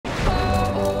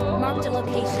Marked a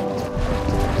location.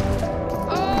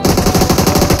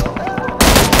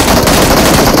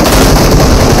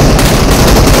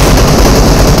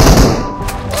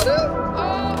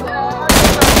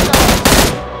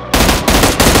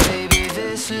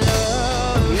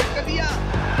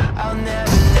 I'll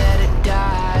never let it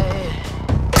die.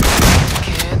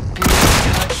 Can't be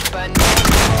touched by no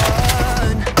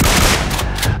one.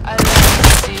 I like to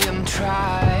see him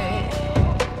try.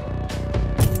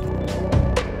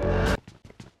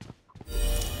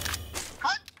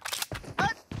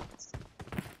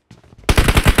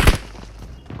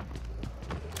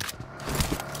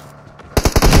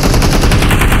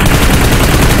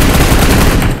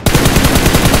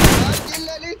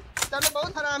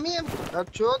 बहुत हरामी है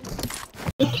बच्चों।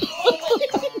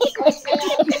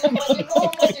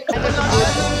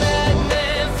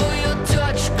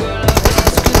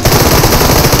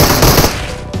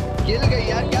 गिर गई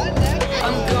यार क्या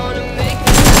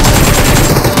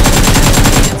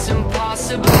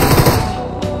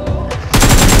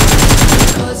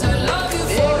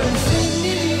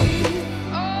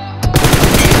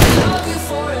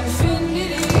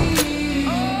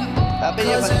अबे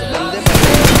ये बंदे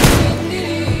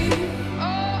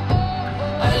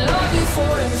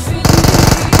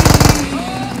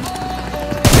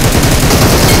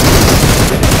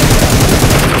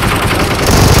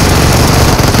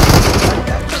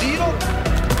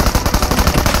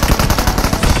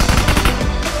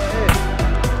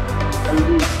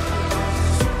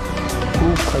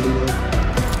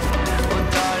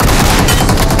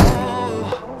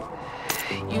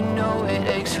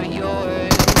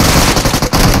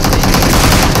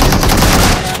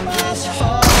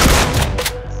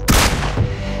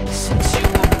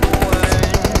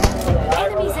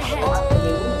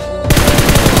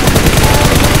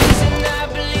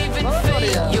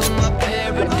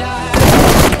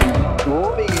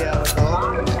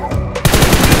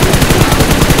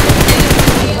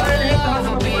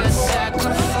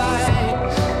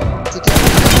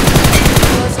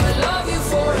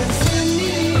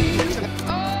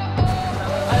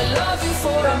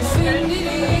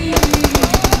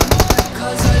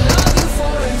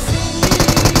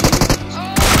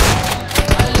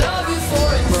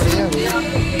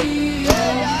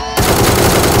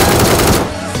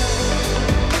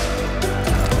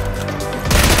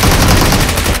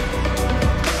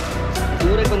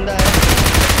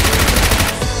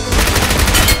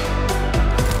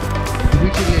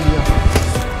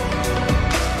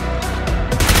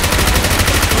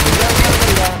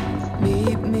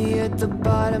the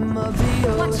bottom of the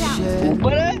ocean.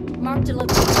 Marked a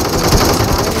location.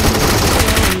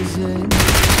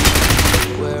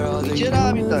 Where all the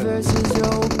universe is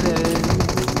open.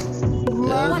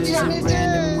 Love isn't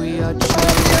random, we are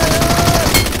chosen.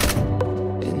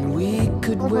 And we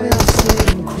could wear the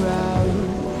same crown.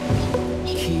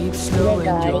 Keep slowing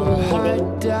your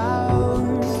heart down.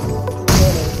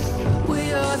 We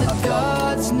are the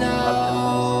gods now.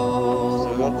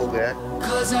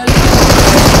 'Cause I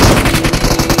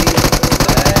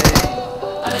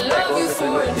love you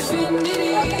for infinity.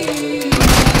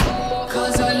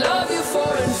 'Cause I love you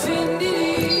for infinity.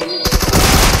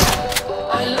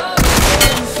 I love you for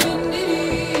infinity.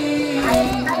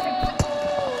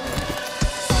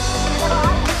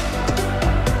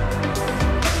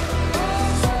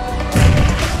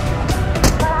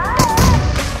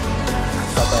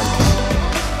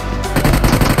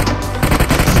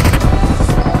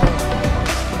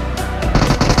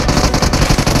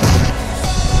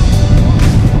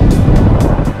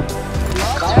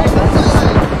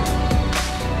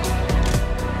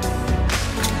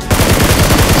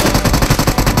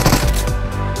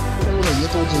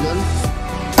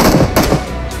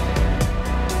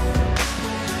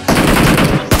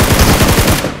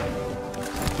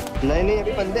 नहीं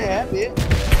अभी बंदे हैं ये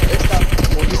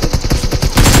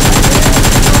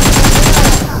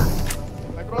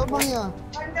petrol भैया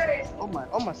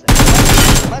ओ मत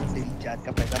से चार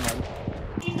का पैसा मार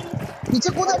पीछे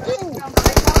कूदा क्यों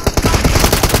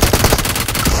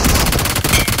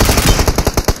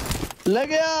लग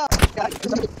गया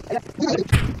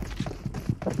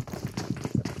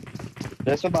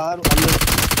जैसे बाहर अंदर